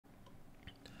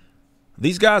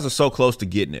These guys are so close to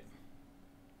getting it.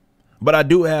 But I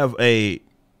do have a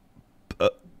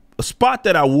spot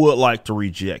that I would like to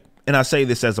reject. And I say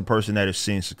this as a person that has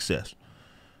seen success.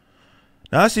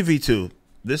 Now, ICV2,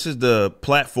 this is the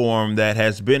platform that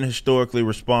has been historically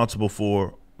responsible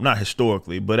for, not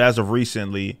historically, but as of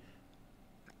recently,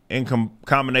 in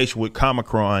combination with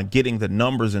Comicron, getting the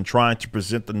numbers and trying to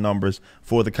present the numbers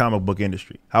for the comic book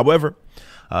industry. However,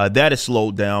 that has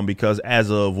slowed down because as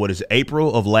of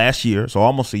April of last year, so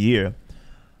almost a year,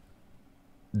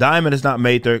 Diamond has not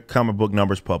made their comic book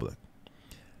numbers public.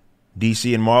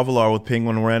 DC and Marvel are with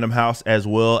Penguin Random House as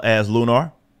well as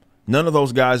Lunar. None of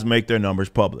those guys make their numbers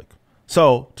public.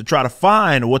 So to try to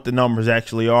find what the numbers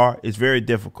actually are is very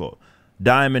difficult.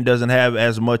 Diamond doesn't have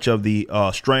as much of the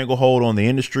stranglehold on the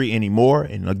industry anymore.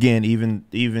 And again,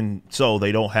 even so,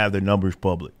 they don't have their numbers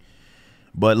public.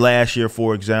 But last year,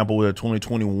 for example, with the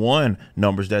 2021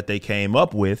 numbers that they came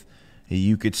up with,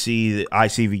 you could see that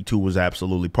ICV2 was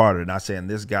absolutely part of it. Not saying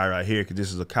this guy right here, because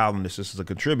this is a columnist, this is a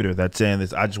contributor that's saying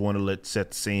this. I just want to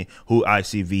set the scene who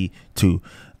ICV2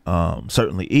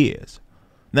 certainly is.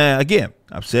 Now, again,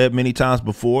 I've said many times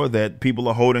before that people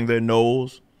are holding their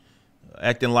nose,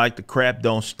 acting like the crap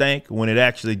don't stink when it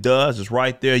actually does. It's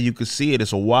right there. You can see it.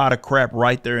 It's a wad of crap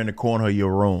right there in the corner of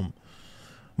your room.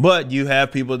 But you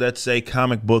have people that say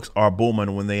comic books are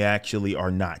booming when they actually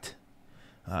are not.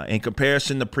 In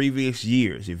comparison to previous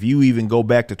years, if you even go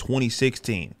back to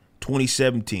 2016,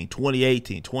 2017,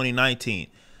 2018, 2019,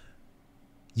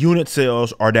 unit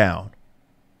sales are down.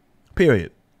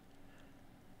 Period.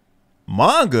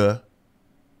 Manga,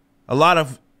 a lot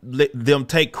of them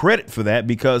take credit for that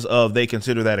because of they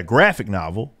consider that a graphic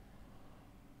novel.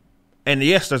 And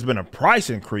yes, there's been a price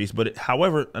increase, but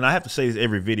however, and I have to say this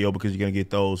every video because you're going to get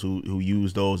those who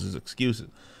use those as excuses.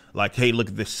 Like, hey, look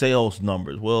at the sales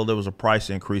numbers. Well, there was a price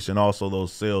increase, and also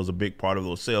those sales, a big part of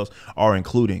those sales are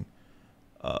including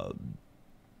a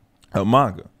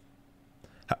manga.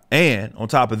 And on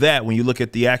top of that, when you look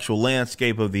at the actual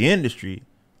landscape of the industry,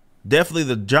 definitely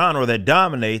the genre that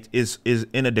dominates is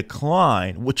in a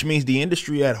decline, which means the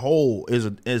industry at whole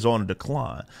is on a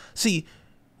decline. See,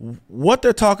 what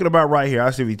they're talking about right here,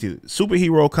 ICV2,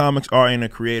 superhero comics are in a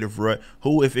creative rut.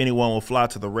 Who, if anyone, will fly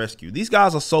to the rescue? These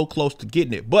guys are so close to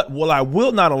getting it. But what I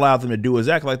will not allow them to do is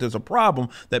act like there's a problem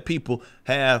that people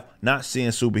have not seeing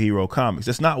superhero comics.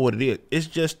 That's not what it is. It's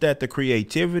just that the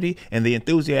creativity and the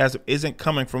enthusiasm isn't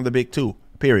coming from the big two,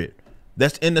 period.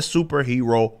 That's in the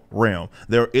superhero realm.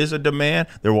 There is a demand.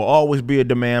 There will always be a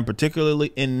demand,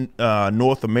 particularly in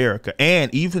North America.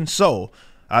 And even so,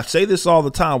 I say this all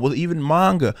the time with even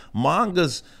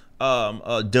manga's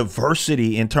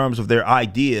diversity in terms of their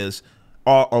ideas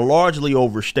are largely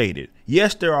overstated.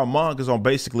 Yes, there are mangas on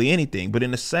basically anything, but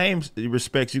in the same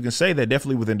respects, you can say that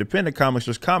definitely with independent comics,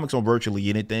 there's comics on virtually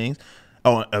anything.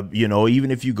 You know,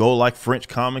 even if you go like French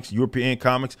comics, European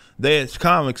comics, there's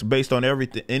comics based on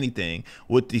anything,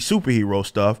 with the superhero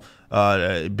stuff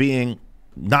being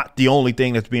not the only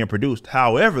thing that's being produced.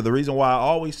 However, the reason why I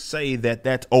always say that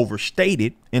that's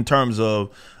overstated in terms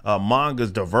of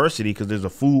manga's diversity, because there's a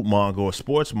food manga or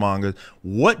sports manga,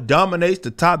 what dominates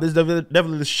the top, this is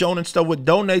definitely the shonen stuff, what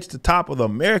dominates the top of the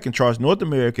American charts, North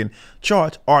American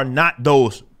charts, are not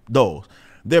those.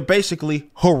 They're basically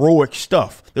heroic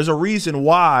stuff. There's a reason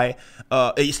why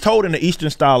it's told in the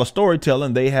Eastern style of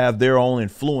storytelling. They have their own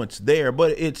influence there,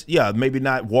 but it's, yeah, maybe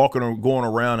not walking or going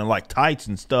around in like tights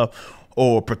and stuff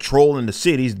or patrolling the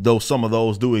cities, though some of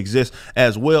those do exist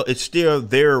as well. It's still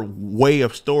their way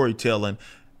of storytelling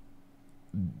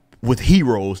with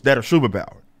heroes that are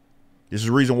superpowered. This is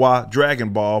the reason why Dragon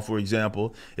Ball, for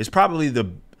example, is probably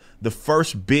the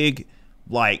first big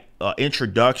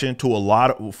introduction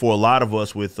to for a lot of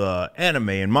us with anime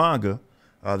and manga,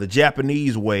 the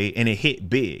Japanese way, and it hit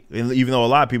big. And even though a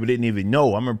lot of people didn't even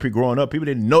know, I remember growing up, people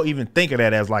didn't even think of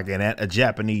that as like a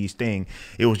Japanese thing.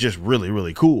 It was just really,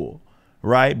 really cool,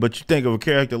 right? But you think of a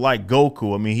character like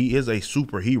Goku, I mean, he is a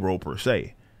superhero per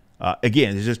se.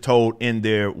 Again, it's just told in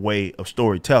their way of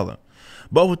storytelling.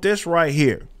 But with this right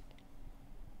here,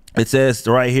 it says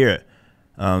right here,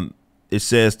 it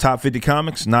says top 50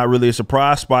 comics, not really a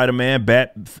surprise. Spider-Man,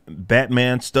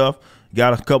 Batman stuff,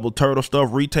 got a couple turtle stuff.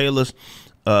 Retailers,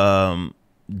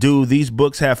 do these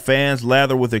books have fans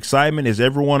lather with excitement? Is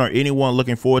everyone or anyone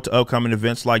looking forward to upcoming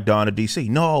events like Dawn of DC?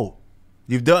 No.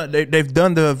 They've done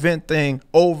the event thing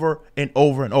over and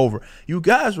over and over. You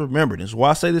guys remember this.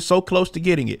 Why I say this so close to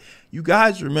getting it. You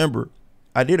guys remember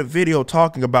I did a video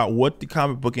talking about what the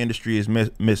comic book industry is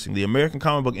missing. The American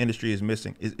comic book industry is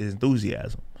missing is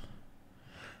enthusiasm.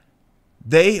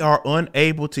 They are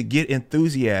unable to get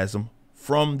enthusiasm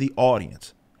from the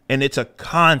audience, and it's a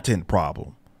content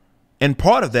problem. And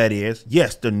part of that is,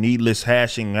 yes, the needless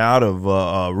hashing out of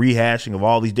rehashing of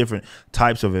all these different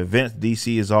types of events.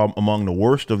 DC is all among the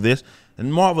worst of this.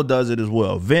 And Marvel does it as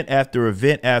well. Event after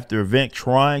event after event,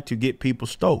 trying to get people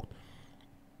stoked.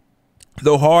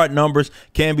 Though hard numbers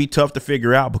can be tough to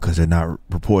figure out because they're not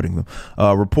reporting them.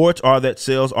 Reports are that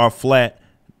sales are flat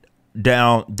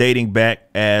down dating back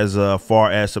as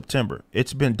far as September.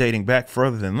 It's been dating back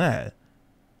further than that.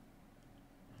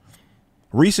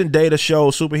 Recent data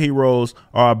shows superheroes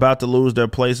are about to lose their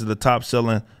place as the top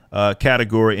selling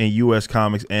category in U.S.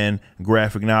 comics and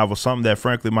graphic novels, something that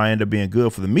frankly might end up being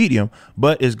good for the medium,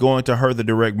 but is going to hurt the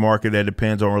direct market that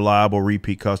depends on reliable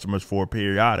repeat customers for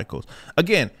periodicals.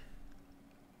 Again,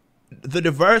 the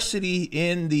diversity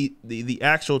in the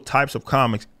actual types of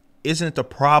comics isn't the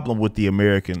problem with the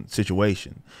American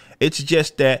situation. It's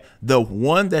just that the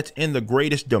one that's in the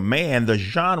greatest demand, the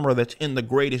genre that's in the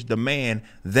greatest demand,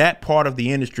 that part of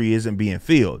the industry isn't being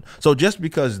filled. So just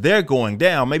because they're going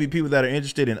down, maybe people that are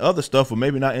interested in other stuff or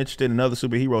maybe not interested in other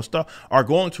superhero stuff are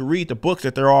going to read the books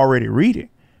that they're already reading,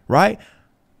 right?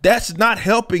 That's not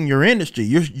helping your industry.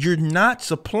 You're not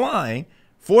supplying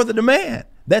for the demand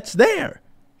that's there.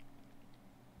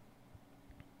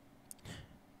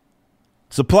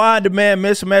 Supply and demand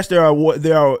mismatch.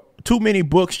 There are too many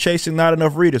books chasing not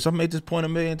enough readers. I've made this point a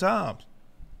million times.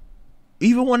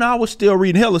 Even when I was still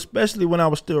reading, hell, especially when I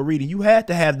was still reading, you had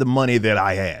to have the money that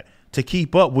I had to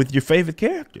keep up with your favorite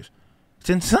characters. It's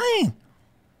insane.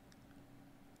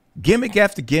 Gimmick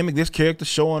after gimmick, this character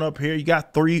showing up here. You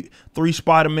got three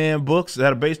Spider-Man books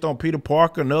that are based on Peter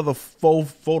Parker, another four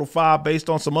to five based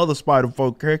on some other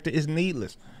Spider-Man character. It's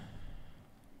needless.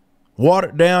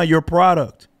 Watered down your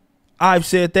product. I've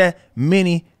said that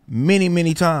many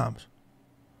times.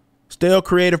 Stale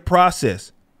creative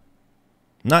process.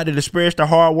 Not to disparage the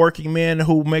hardworking men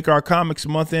who make our comics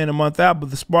month in and month out,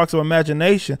 but the sparks of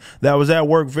imagination that was at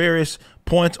work various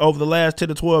points over the last 10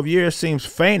 to 12 years seems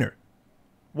fainter.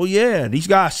 Well, yeah, these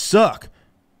guys suck.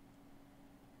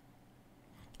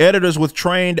 Editors with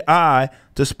trained eye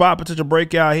to spot potential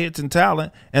breakout hits and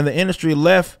talent, and the industry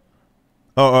left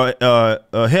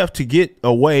have to get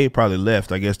away, probably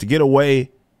left, I guess, to get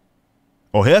away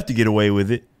or have to get away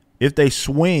with it if they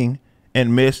swing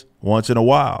and miss once in a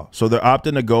while. So they're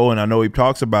opting to go, and I know he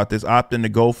talks about this, opting to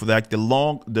go for like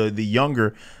the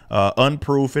younger,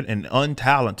 unproven and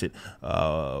untalented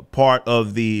part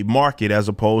of the market, as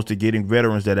opposed to getting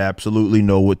veterans that absolutely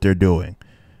know what they're doing.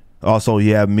 Also,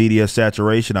 you have media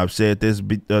saturation. I've said this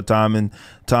time and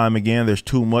time again. There's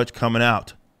too much coming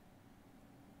out,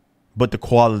 but the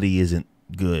quality isn't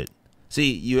good.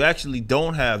 See, you actually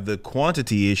don't have the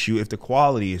quantity issue if the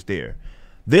quality is there.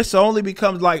 This only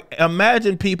becomes like,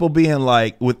 imagine people being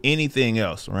like with anything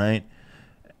else, right?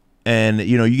 And,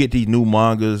 you know, you get these new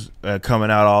mangas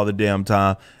coming out all the damn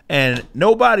time, and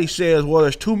nobody says, well,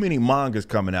 there's too many mangas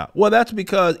coming out. Well, that's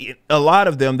because a lot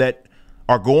of them that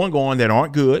are going on that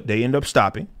aren't good, they end up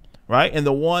stopping, right? And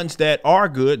the ones that are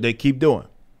good, they keep doing.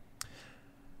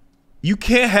 You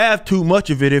can't have too much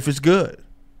of it if it's good.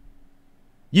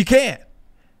 You can't.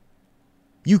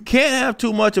 You can't have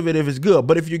too much of it if it's good.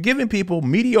 But if you're giving people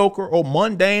mediocre or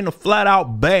mundane or flat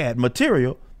out bad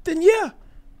material, then yeah,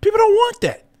 people don't want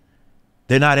that.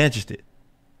 They're not interested.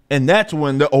 And that's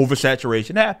when the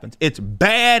oversaturation happens. It's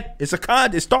bad. It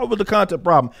starts with the content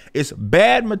problem. It's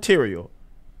bad material.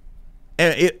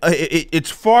 And it's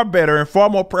far better and far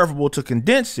more preferable to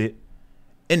condense it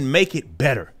and make it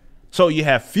better. So you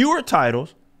have fewer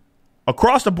titles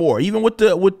across the board, even with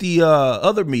the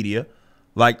other media,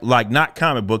 like not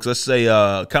comic books. Let's say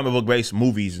comic book based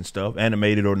movies and stuff,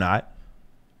 animated or not,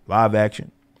 live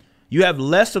action. You have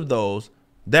less of those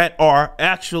that are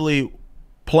actually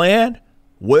planned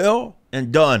well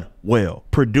and done well,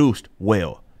 produced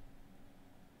well.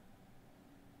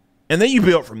 And then you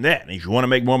build from that. And if you want to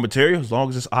make more material, as long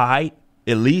as it's all right,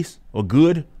 at least, or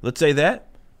good, let's say that,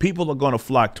 people are going to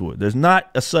flock to it. There's not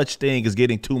a such thing as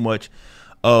getting too much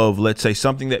of, let's say,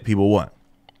 something that people want.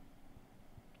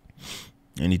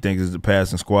 And you think it's the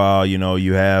passing squall, you know,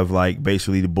 you have like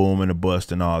basically the boom and the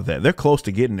bust and all that. They're close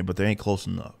to getting it, but they ain't close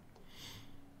enough.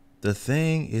 The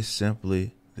thing is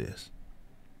simply this.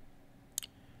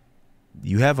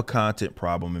 You have a content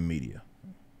problem in media.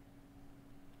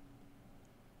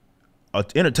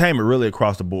 Entertainment really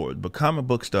across the board, but comic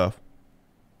book stuff,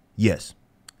 yes.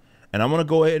 And I'm going to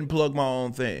go ahead and plug my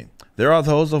own thing. There are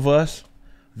those of us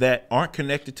that aren't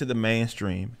connected to the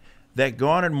mainstream that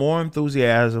garnered more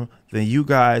enthusiasm than you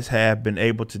guys have been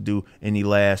able to do in the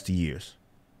last years.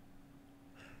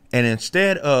 And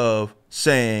instead of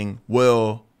saying,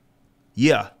 well,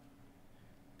 yeah,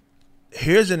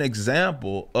 here's an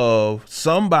example of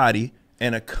somebody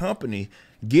and a company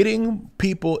getting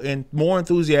people and more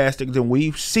enthusiastic than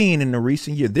we've seen in the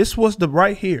recent year. This was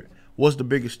right here was the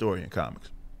biggest story in comics.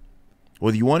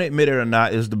 Whether you want to admit it or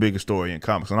not, is the biggest story in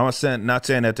comics. And I'm not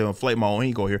saying that to inflate my own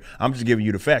ego here. I'm just giving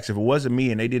you the facts. If it wasn't me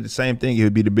and they did the same thing, it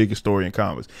would be the biggest story in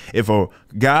comics. If a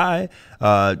guy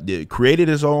created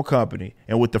his own company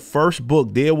and with the first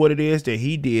book did what it is that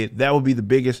he did, that would be the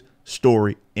biggest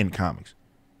story in comics.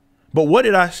 But what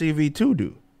did ICV2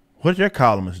 do? What did their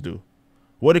columnists do?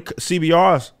 What did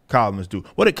CBR's columnists do?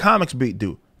 What did Comics Beat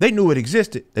do? They knew it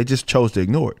existed. They just chose to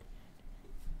ignore it.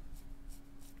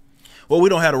 Well, we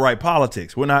don't have the right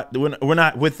politics. We're not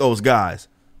with those guys.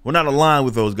 We're not aligned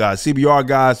with those guys. CBR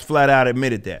guys flat out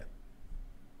admitted that.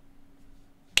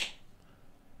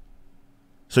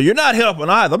 So you're not helping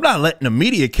either. I'm not letting the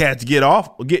media cats get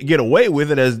away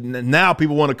with it, as now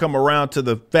people want to come around to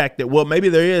the fact that, well, maybe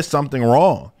there is something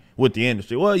wrong with the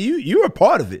industry. Well, you're a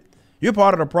part of it. You're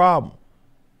part of the problem.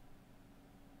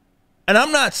 And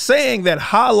I'm not saying that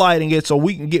highlighting it so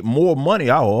we can get more money.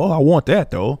 I want that,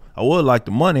 though. I would like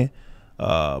the money.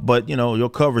 But, you know, your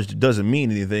coverage doesn't mean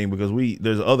anything because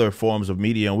there's other forms of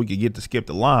media and we could get to skip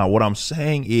the line. What I'm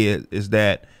saying is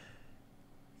that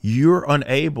you're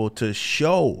unable to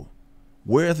show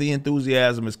where the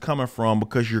enthusiasm is coming from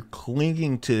because you're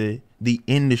clinging to the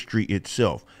industry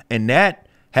itself. And that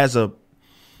has an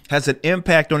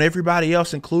impact on everybody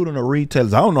else, including the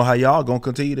retailers. I don't know how y'all going to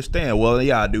continue to stand. Well,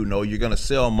 yeah, I do know you're going to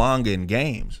sell manga and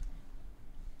games.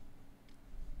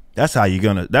 That's how you're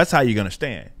going to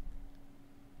stand.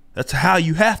 That's how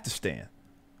you have to stand.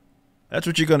 That's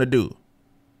what you're going to do.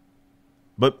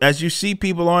 But as you see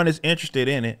people aren't as interested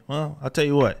in it, well, I'll tell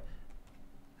you what.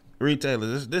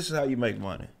 Retailers, this is how you make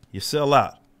money. You sell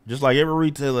out. Just like every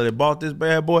retailer that bought this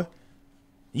bad boy,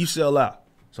 you sell out.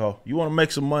 So you want to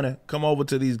make some money, come over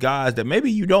to these guys that maybe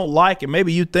you don't like and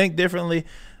maybe you think differently.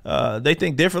 They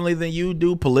think differently than you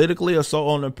do politically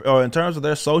or in terms of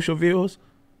their social views.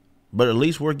 But at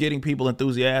least we're getting people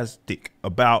enthusiastic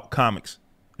about comics.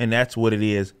 And that's what it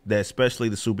is that especially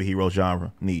the superhero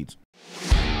genre needs.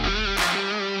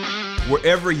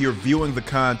 Wherever you're viewing the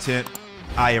content,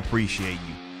 I appreciate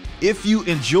you. If you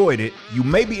enjoyed it, you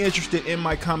may be interested in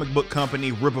my comic book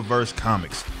company, Rippaverse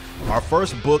Comics. Our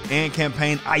first book and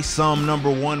campaign, ISOM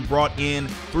 #1, brought in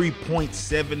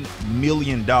 $3.7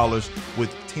 million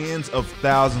with tens of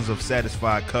thousands of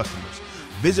satisfied customers.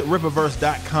 Visit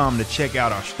Rippaverse.com to check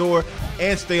out our store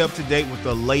and stay up to date with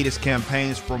the latest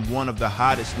campaigns from one of the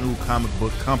hottest new comic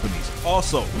book companies.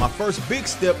 Also, my first big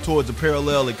step towards a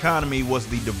parallel economy was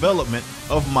the development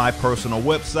of my personal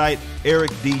website,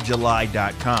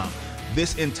 ericdjuly.com.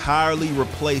 This entirely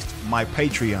replaced my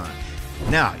Patreon.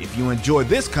 Now, if you enjoy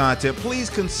this content, please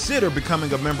consider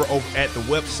becoming a member over at the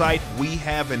website. We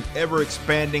have an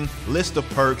ever-expanding list of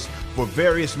perks for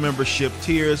various membership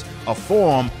tiers, a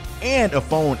forum, and a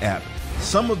phone app.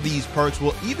 Some of these perks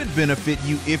will even benefit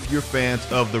you if you're fans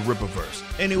of the Rippaverse.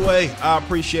 Anyway, I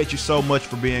appreciate you so much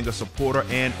for being a supporter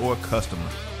and or customer.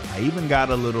 I even got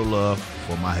a little love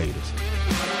for my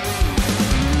haters.